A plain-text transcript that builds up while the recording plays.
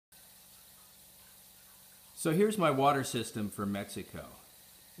So here's my water system for Mexico.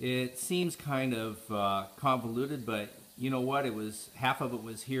 It seems kind of convoluted, but you know what? Half of it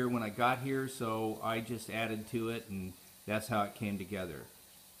was here when I got here, so I just added to it, and that's how it came together.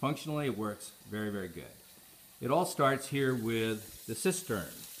 Functionally, it works very, very good. It all starts here with the cistern.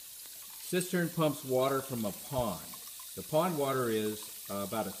 Cistern pumps water from a pond. The pond water is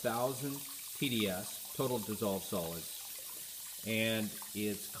about 1,000 TDS, total dissolved solids, and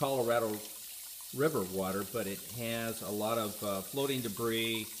it's Colorado River water, but it has a lot of floating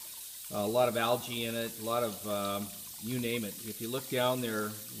debris, a lot of algae in it, a lot of you name it. If you look down there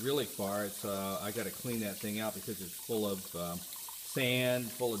really far, I got to clean that thing out because it's full of sand,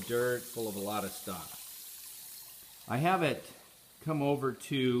 full of dirt, full of a lot of stuff. I have it come over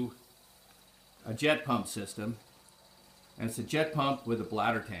to a jet pump system, and it's a jet pump with a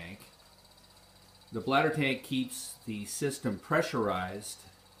bladder tank. The bladder tank keeps the system pressurized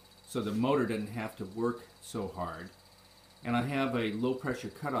so the motor doesn't have to work so hard. And I have a low pressure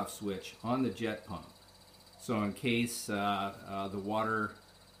cutoff switch on the jet pump. So in case the water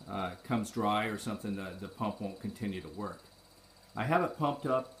comes dry or something, the pump won't continue to work. I have it pumped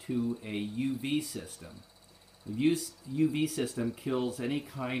up to a UV system. The UV system kills any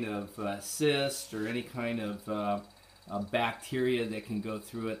kind of cyst or any kind of bacteria that can go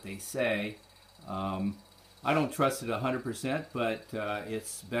through it, they say. I don't trust it 100%, but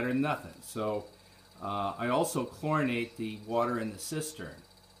it's better than nothing. So I also chlorinate the water in the cistern.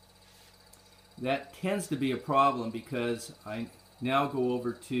 That tends to be a problem because I now go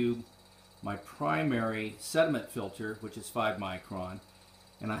over to my primary sediment filter, which is 5 micron,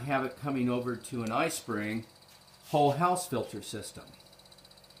 and I have it coming over to an iSpring whole house filter system.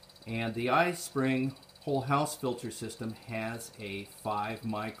 And the iSpring whole house filter system has a 5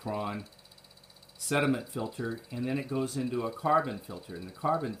 micron sediment filter, and then it goes into a carbon filter. And the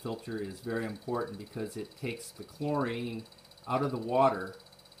carbon filter is very important because it takes the chlorine out of the water,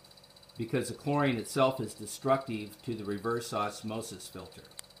 because the chlorine itself is destructive to the reverse osmosis filter.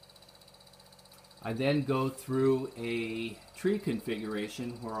 I then go through a tree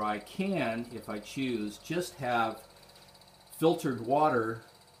configuration where I can, if I choose, just have filtered water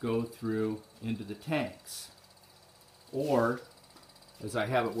go through into the tanks. Or, as I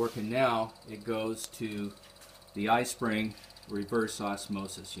have it working now, it goes to the iSpring reverse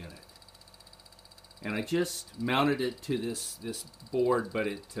osmosis unit. And I just mounted it to this board, but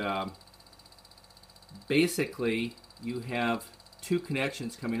it basically, you have 2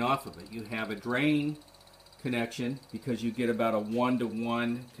 connections coming off of it. You have a drain connection because you get about a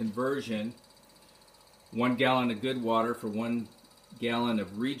 1-to-1 conversion, 1 gallon of good water for 1 gallon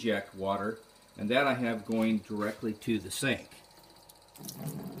of reject water, and that I have going directly to the sink.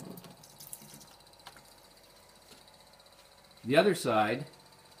 The other side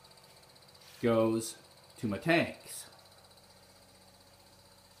goes to my tanks.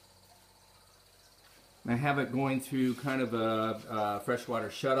 I have it going through kind of a freshwater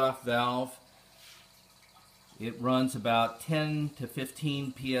shutoff valve. It runs about 10 to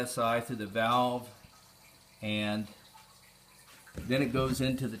 15 psi through the valve, and then it goes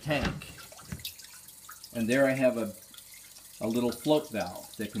into the tank. And there I have a little float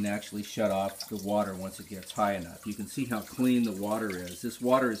valve that can actually shut off the water once it gets high enough. You can see how clean the water is. This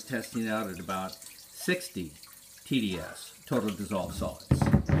water is testing out at about 60 TDS, total dissolved solids.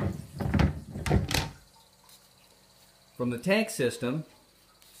 From the tank system,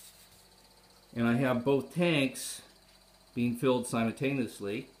 and I have both tanks being filled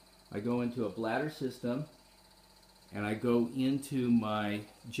simultaneously, I go into a bladder system and I go into my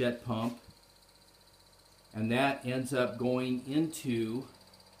jet pump, and that ends up going into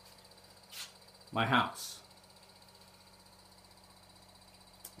my house.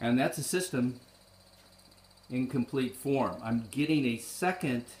 And that's a system in complete form. I'm getting a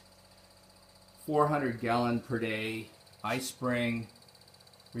second 400 gallon per day iSpring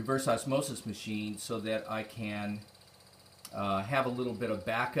reverse osmosis machine so that I can have a little bit of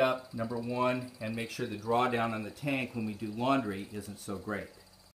backup, number one, and make sure the drawdown on the tank when we do laundry isn't so great.